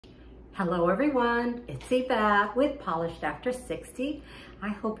Hello everyone, it's Yvette with Polished After 60. I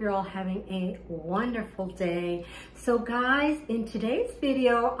hope you're all having a wonderful day. So guys, in today's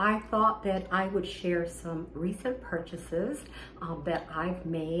video, I thought that I would share some recent purchases that I've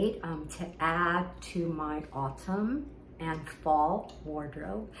made to add to my autumn and fall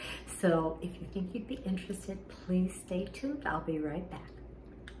wardrobe. So if you think you'd be interested, please stay tuned. I'll be right back.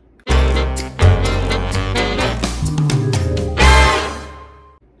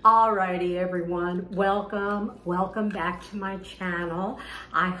 Alrighty everyone, welcome back to my channel.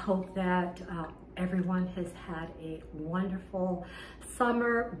 I hope that everyone has had a wonderful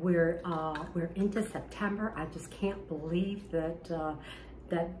summer. We're into September. I just can't believe that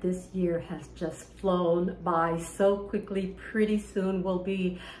that this year has just flown by so quickly. Pretty soon we'll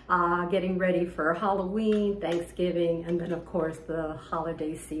be getting ready for Halloween, Thanksgiving, and then of course the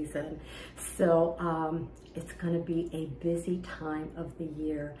holiday season. So it's gonna be a busy time of the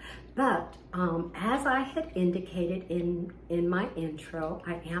year. But as I had indicated in my intro,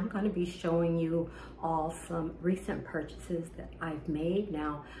 I am gonna be showing you all some recent purchases that I've made.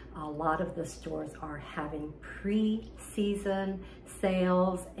 Now, a lot of the stores are having pre-season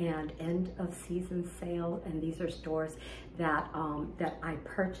sales and end of season sales, and these are stores that that I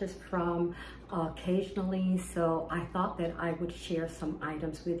purchase from occasionally. So I thought that I would share some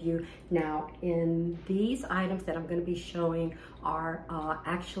items with you. Now, in these items that I'm going to be showing are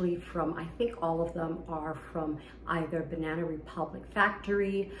actually from, I think all of them are from either Banana Republic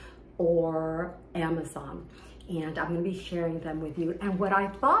Factory or Amazon. And I'm going to be sharing them with you. And what I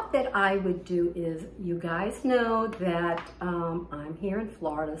thought that I would do is, you guys know that I'm here in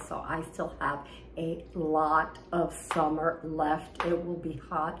Florida, so I still have a lot of summer left. It will be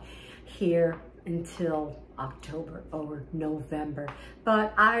hot here until October or November.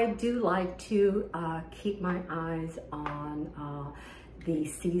 But I do like to keep my eyes on the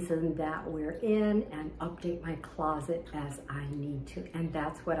season that we're in and update my closet as I need to. And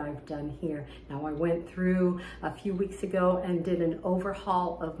that's what I've done here. Now, I went through a few weeks ago and did an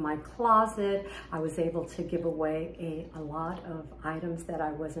overhaul of my closet. I was able to give away a lot of items that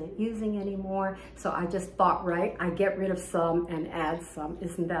I wasn't using anymore. So I just thought, right, I get rid of some and add some.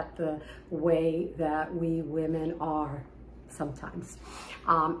 Isn't that the way that we women are sometimes?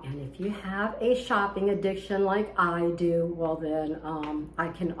 And if you have a shopping addiction like I do, well then I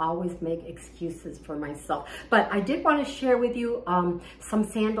can always make excuses for myself. But I did want to share with you some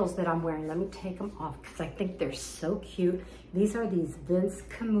sandals that I'm wearing. Let me take them off because I think they're so cute. These are these Vince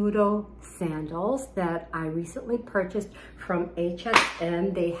Camuto sandals that I recently purchased from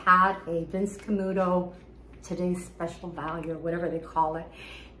HSN. They had a Vince Camuto Today's Special Value or whatever they call it.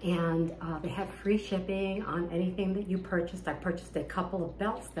 And they have free shipping on anything that you purchased. I purchased a couple of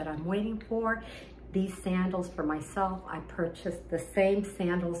belts that I'm waiting for. These sandals for myself. I purchased the same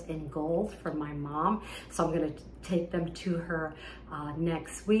sandals in gold for my mom. So I'm gonna take them to her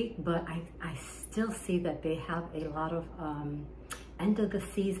next week. But I still see that they have a lot of end of the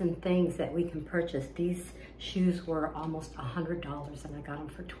season things that we can purchase. These shoes were almost $100 and I got them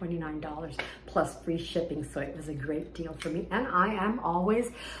for $29 plus free shipping, so it was a great deal for me. And I am always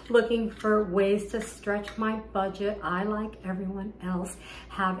looking for ways to stretch my budget. I, like everyone else,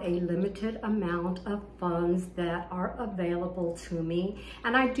 have a limited amount of funds that are available to me,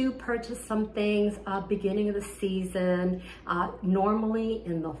 and I do purchase some things beginning of the season, normally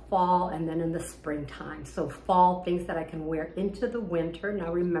in the fall and then in the springtime. So fall, things that I can wear into the winter.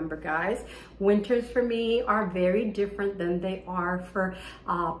 Now remember guys, winters for me are very different than they are for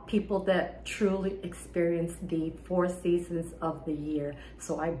people that truly experience the 4 seasons of the year.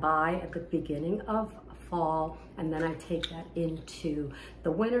 So I buy at the beginning of fall and then I take that into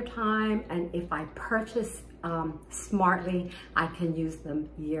the winter time, and if I purchase smartly, I can use them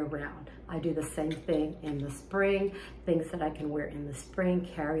year round. I do the same thing in the spring. Things that I can wear in the spring,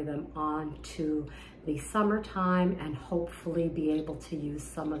 carry them on to the summertime, and hopefully be able to use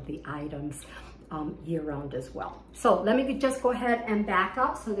some of the items year round as well. So let me just go ahead and back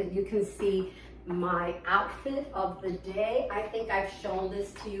up so that you can see my outfit of the day. I think I've shown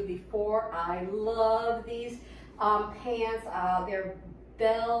this to you before. I love these pants. They're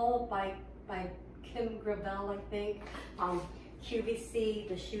Belle by Kim Gravel, I think. QVC.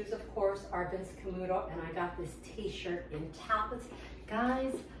 The shoes, of course, are Vince Camuto, and I got this t-shirt in tablets.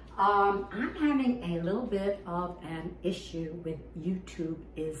 Guys, I'm having a little bit of an issue with YouTube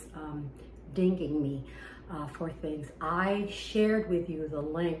is dinging me for things. I shared with you the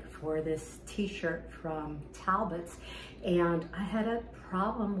link for this t-shirt from Talbot's, and I had a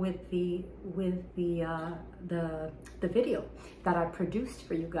problem with the video that I produced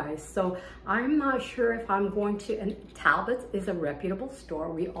for you guys. So I'm not sure if I'm going to, and Talbot's is a reputable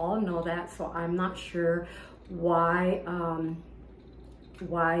store, we all know that, so I'm not sure why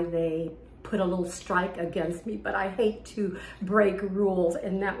they put a little strike against me, but I hate to break rules,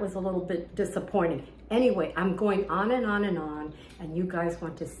 and that was a little bit disappointing. Anyway, I'm going on and on and on, and you guys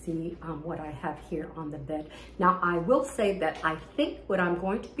want to see what I have here on the bed. Now, I will say that I think what I'm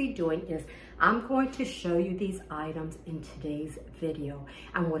going to be doing is I'm going to show you these items in today's video.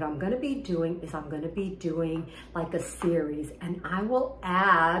 And what I'm going to be doing is I'm going to be doing like a series, and I will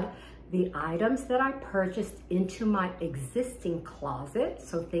add the items that I purchased into my existing closet,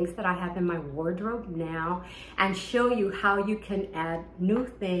 so things that I have in my wardrobe now, and show you how you can add new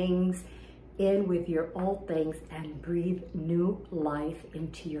things in with your old things and breathe new life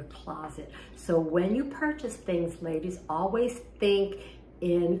into your closet. So when you purchase things, ladies, always think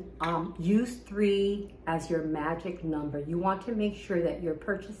in use 3 as your magic number. You want to make sure that you're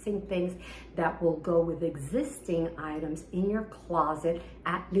purchasing things that will go with existing items in your closet,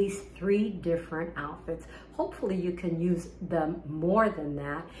 at least 3 different outfits. Hopefully you can use them more than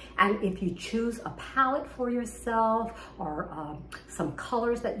that. And if you choose a palette for yourself, or some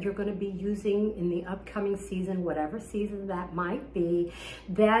colors that you're going to be using in the upcoming season, whatever season that might be,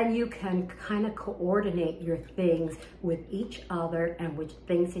 then you can kind of coordinate your things with each other and with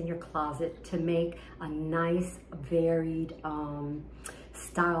things in your closet to make a nice varied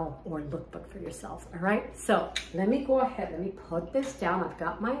style or lookbook for yourselves. All right, so let me go ahead, let me put this down. I've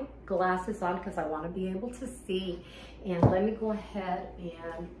got my glasses on because I want to be able to see, and let me go ahead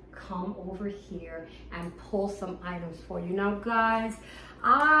and come over here and pull some items for you. Now guys,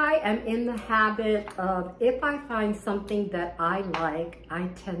 I am in the habit of, if I find something that I like, I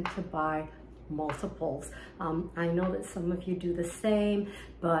tend to buy multiples. I know that some of you do the same,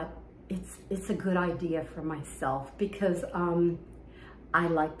 but it's a good idea for myself because I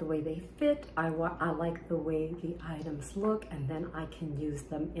like the way they fit, I like the way the items look, and then I can use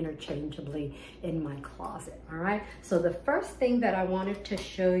them interchangeably in my closet, all right? So the first thing that I wanted to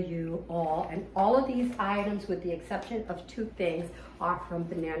show you all, and all of these items with the exception of 2 things are from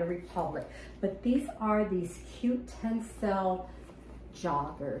Banana Republic, but these are these cute tencel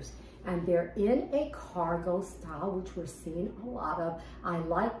joggers. And they're in a cargo style, which we're seeing a lot of. I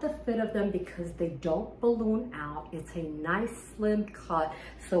like the fit of them because they don't balloon out. It's a nice slim cut,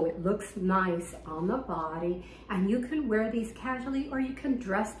 so it looks nice on the body. And you can wear these casually, or you can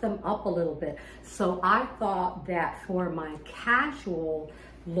dress them up a little bit. So I thought that for my casual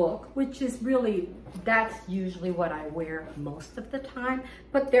look, which is really, that's usually what I wear most of the time,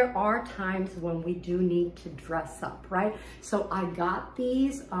 but there are times when we do need to dress up, right? So I got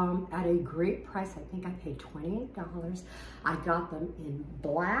these at a great price. I think I paid $28. I got them in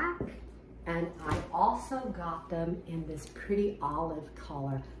black, and I also got them in this pretty olive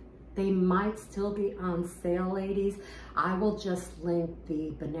color. They might still be on sale, ladies. I will just link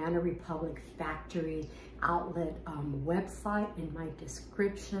the Banana Republic factory outlet website in my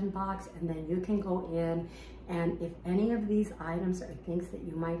description box, and then you can go in, and if any of these items are things that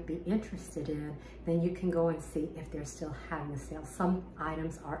you might be interested in, then you can go and see if they're still having a sale. Some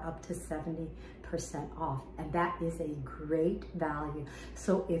items are up to 70% off, and that is a great value.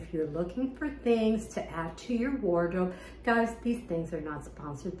 So if you're looking for things to add to your wardrobe, guys, these things are not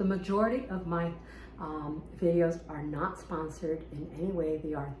sponsored. The majority of my videos are not sponsored in any way.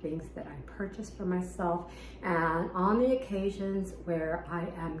 They are things that I purchased for myself, and on the occasions where I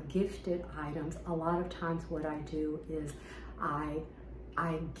am gifted items, a lot of times what I do is I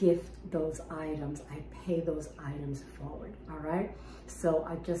gift those items, I pay those items forward, all right? So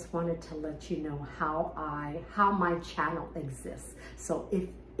I just wanted to let you know how my channel exists. So if,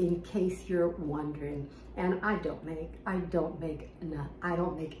 in case you're wondering, and I don't make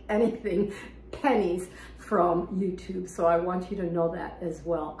anything pennies from YouTube, so I want you to know that as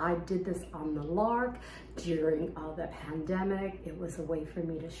well. I did this on the lark during the pandemic. It was a way for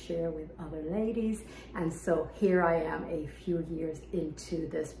me to share with other ladies, and so here I am a few years into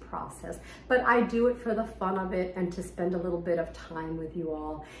this process. But I do it for the fun of it and to spend a little bit of time with you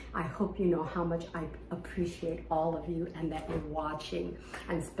all. I hope you know how much I appreciate all of you and that you're watching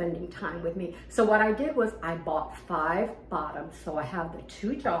and spending time with me. So what I did was I bought 5 bottoms. So I have the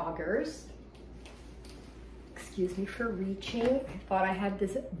 2 joggers. Excuse me for reaching. I thought I had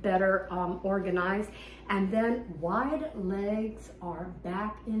this better organized. And then wide legs are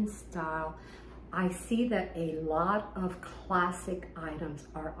back in style. I see that a lot of classic items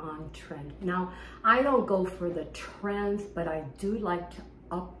are on trend. Now, I don't go for the trends, but I do like to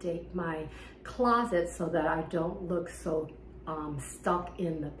update my closet so that I don't look so stuck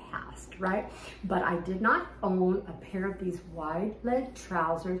in the past, right? But I did not own a pair of these wide leg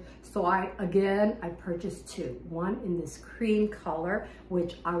trousers, so I purchased two. One in this cream color,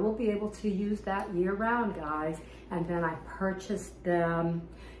 which I will be able to use that year round, guys, and then I purchased them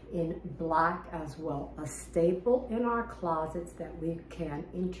in black as well, a staple in our closets that we can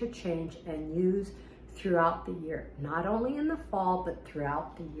interchange and use throughout the year, not only in the fall, but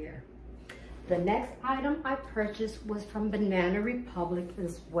throughout the year. The next item I purchased was from Banana Republic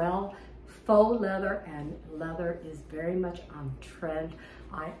as well. Faux leather, and leather is very much on trend.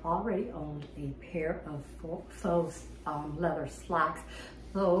 I already owned a pair of faux leather slacks,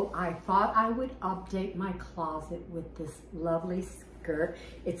 so I thought I would update my closet with this lovely skirt.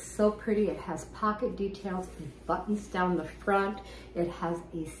 It's so pretty. It has pocket details and buttons down the front. It has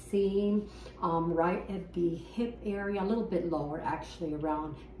a seam right at the hip area, a little bit lower actually,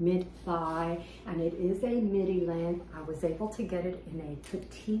 around mid-thigh, and it is a midi length. I was able to get it in a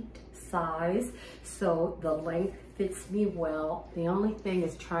petite size, so the length fits me well. The only thing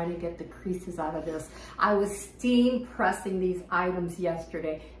is trying to get the creases out of this. I was steam pressing these items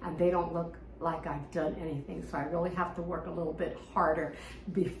yesterday, and they don't look like I've done anything, so I really have to work a little bit harder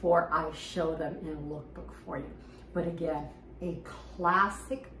before I show them in a lookbook for you. But again, a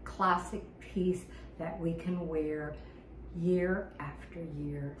classic piece that we can wear year after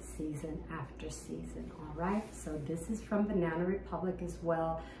year, season after season. All right, so this is from Banana Republic as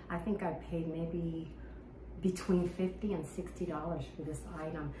well. I think I paid maybe between $50 and $60 for this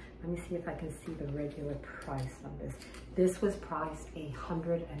item. Let me see if I can see the regular price on this. This was priced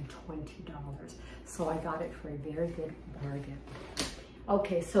 $120, so I got it for a very good bargain.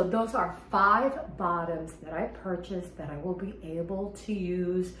 Okay, so those are 5 bottoms that I purchased that I will be able to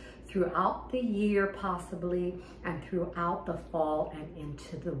use throughout the year possibly, and throughout the fall and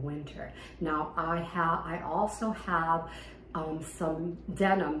into the winter. Now I also have some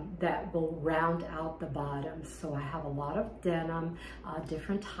denim that will round out the bottom. So I have a lot of denim,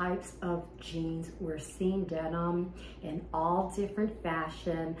 different types of jeans. We're seeing denim in all different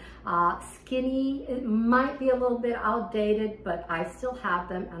fashion. Skinny, it might be a little bit outdated, but I still have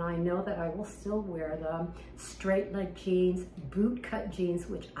them and I know that I will still wear them. Straight leg jeans, boot cut jeans,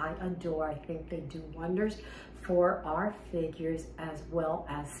 which I adore. I think they do wonders for our figures, as well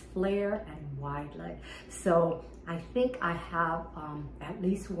as flare and wide leg. So I think I have at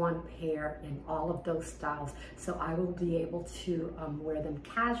least one pair in all of those styles, so I will be able to wear them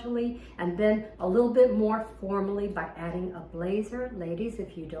casually and then a little bit more formally by adding a blazer. Ladies,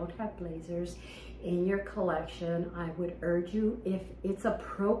 if you don't have blazers in your collection, I would urge you, if it's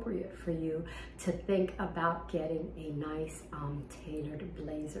appropriate for you, to think about getting a nice tailored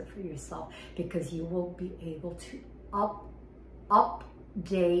blazer for yourself, because you will be able to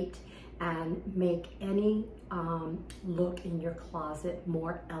update and make any look in your closet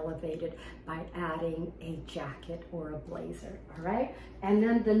more elevated by adding a jacket or a blazer, all right? And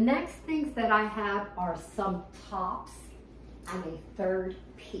then the next things that I have are some tops and a third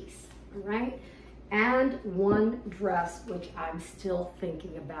piece, all right? And one dress, which I'm still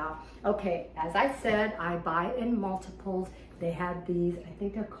thinking about. Okay, as I said, I buy in multiples. They have these, I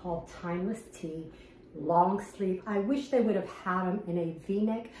think they're called Timeless Tee, long sleeve. I wish they would have had them in a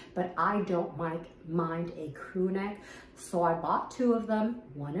V-neck, but I don't mind a crew neck. So I bought 2 of them,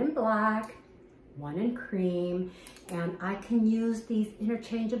 one in black, one in cream, and I can use these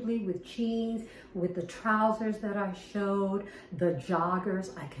interchangeably with jeans, with the trousers that I showed, the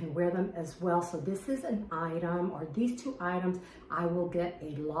joggers, I can wear them as well. So this is an item, or these 2 items, I will get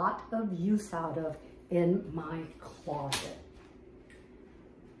a lot of use out of in my closet.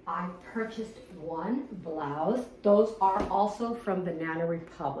 I purchased one blouse. Those are also from Banana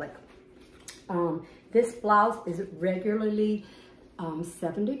Republic. This blouse is regularly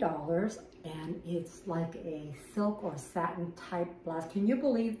 $70, and it's like a silk or satin type blouse. Can you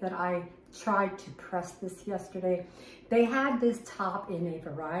believe that I tried to press this yesterday? They had this top in a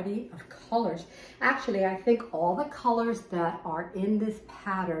variety of colors. Actually, I think all the colors that are in this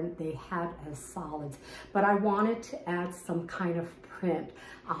pattern, they had as solids, but I wanted to add some kind of print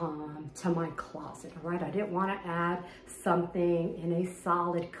to my closet, all right? I didn't want to add something in a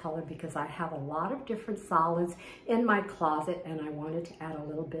solid color because I have a lot of different solids in my closet, and I wanted to add a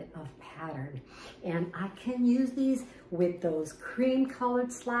little bit of pattern. And I can use these with those cream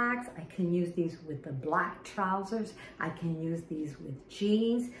colored slacks. I can use these with the black trousers. I can use these with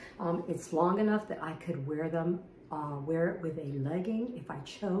jeans. It's long enough that I could wear them wear it with a legging if I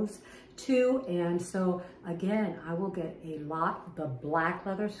chose to. And so again, I will get a lot. The black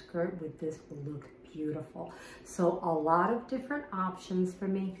leather skirt with this will look beautiful. So a lot of different options for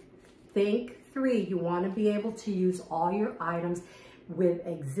me. Think 3. You want to be able to use all your items with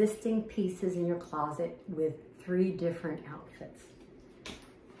existing pieces in your closet with 3 different outfits.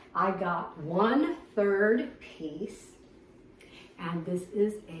 I got 1/3 piece, and this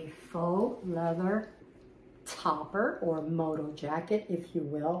is a faux leather topper or moto jacket, if you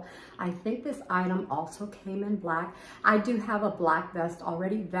will. I think this item also came in black. I do have a black vest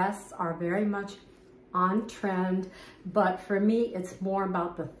already. Vests are very much on trend, but for me it's more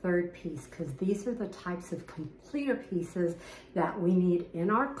about the 3rd piece, because these are the types of completer pieces that we need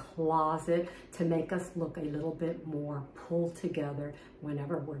in our closet to make us look a little bit more pulled together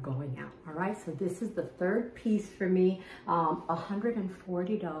whenever we're going out. All right, so this is the 3rd piece for me.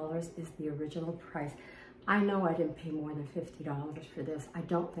 $140 is the original price. I know I didn't pay more than $50 for this. I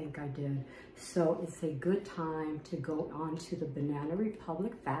don't think I did. So it's a good time to go on to the Banana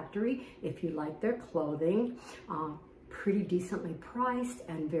Republic factory if you like their clothing. Pretty decently priced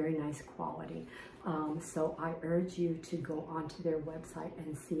and very nice quality. So I urge you to go onto their website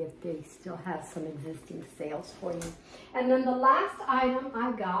and see if they still have some existing sales for you. And then the last item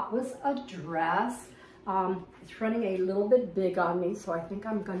I got was a dress. It's running a little bit big on me, so I think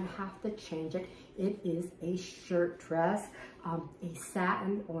I'm gonna have to change it. It is a shirt dress, a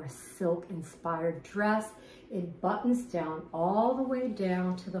satin or silk inspired dress. It buttons down all the way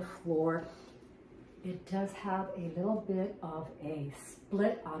down to the floor. It does have a little bit of a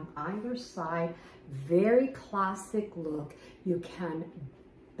split on either side. Very classic look. You can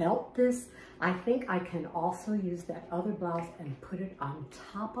belt this. I think I can also use that other blouse and put it on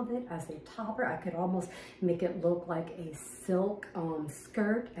top of it as a topper. I could almost make it look like a silk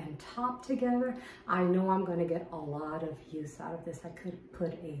skirt and top together. I know I'm going to get a lot of use out of this. I could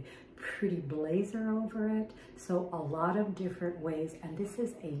put a pretty blazer over it. So a lot of different ways. And this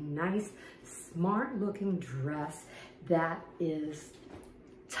is a nice, smart looking dress that is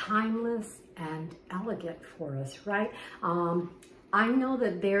timeless and elegant for us, right? I know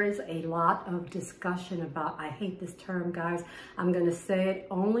that there is a lot of discussion about, I hate this term, guys. I'm going to say it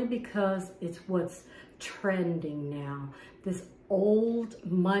only because it's what's trending now. This old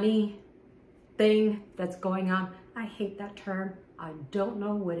money thing that's going on. I hate that term. I don't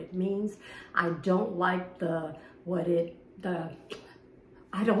know what it means. I don't like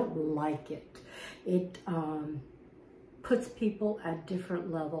I don't like it. It puts people at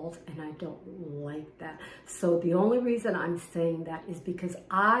different levels, and I don't like that. So the only reason I'm saying that is because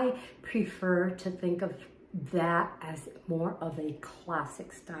I prefer to think of that as more of a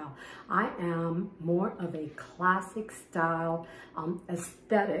classic style. I am more of a classic style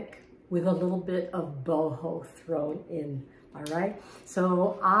aesthetic with a little bit of boho thrown in. All right,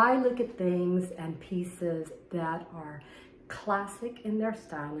 so I look at things and pieces that are classic in their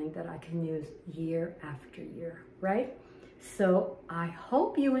styling that I can use year after year, right? So I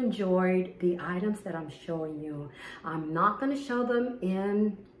hope you enjoyed the items that I'm showing you. I'm not going to show them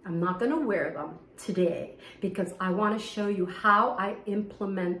I'm not going to wear them today because I want to show you how I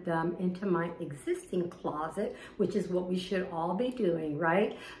implement them into my existing closet, which is what we should all be doing,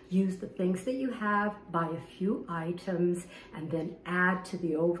 right? Use the things that you have, buy a few items, and then add to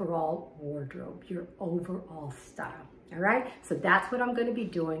the overall wardrobe, your overall style. All right, so that's what I'm going to be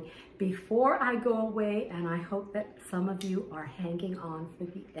doing before I go away, and I hope that some of you are hanging on for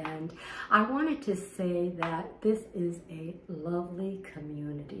the end. I wanted to say that this is a lovely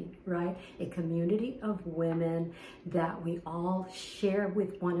community, right? A community of women that we all share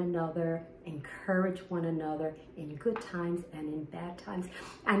with one another, encourage one another in good times and in bad times.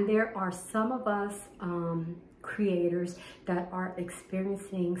 And there are some of us creators that are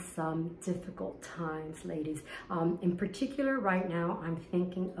experiencing some difficult times, ladies. In particular, right now, I'm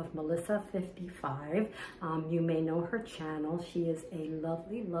thinking of Melissa55. You may know her channel. She is a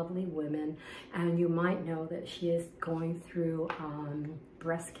lovely, lovely woman, and you might know that she is going through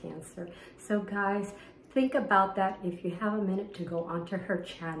breast cancer. So guys, think about that. If you have a minute to go onto her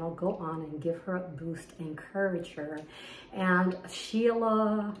channel, go on and give her a boost, encourage her. And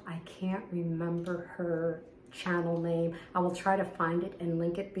Sheila, I can't remember her channel name. I will try to find it and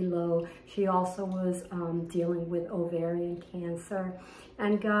link it below. She also was dealing with ovarian cancer.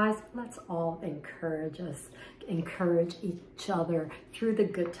 And guys, let's all encourage each other through the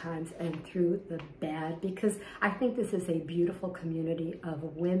good times and through the bad, because I think this is a beautiful community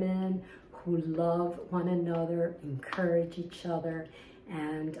of women who love one another, encourage each other,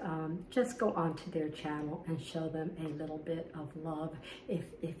 and just go onto their channel and show them a little bit of love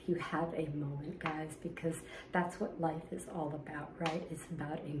if you have a moment, guys, because that's what life is all about, right? It's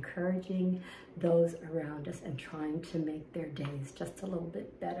about encouraging those around us and trying to make their days just a little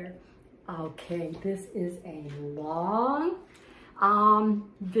bit better. Okay, this is a long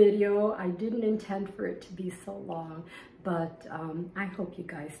video. I didn't intend for it to be so long, but I hope you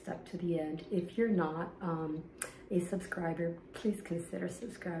guys stuck to the end. If you're not a subscriber, please consider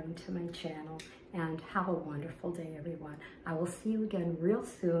subscribing to my channel, and have a wonderful day, everyone. I will see you again real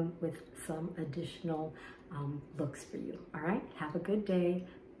soon with some additional looks for you. All right, have a good day.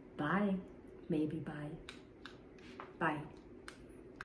 Bye. Maybe bye. Bye.